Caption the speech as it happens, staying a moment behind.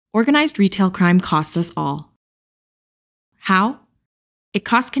Organized retail crime costs us all. How? It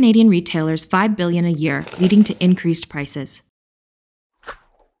costs Canadian retailers $5 billion a year, leading to increased prices.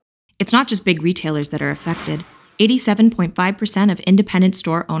 It's not just big retailers that are affected. 87.5% of independent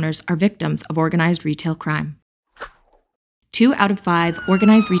store owners are victims of organized retail crime. 2 out of 5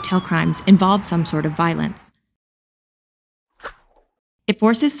 organized retail crimes involve some sort of violence. It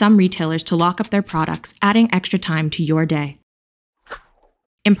forces some retailers to lock up their products, adding extra time to your day.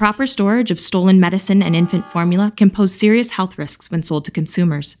 Improper storage of stolen medicine and infant formula can pose serious health risks when sold to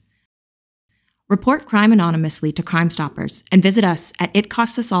consumers. Report crime anonymously to Crime Stoppers and visit us at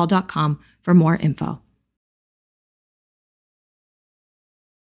itcostusall.com for more info.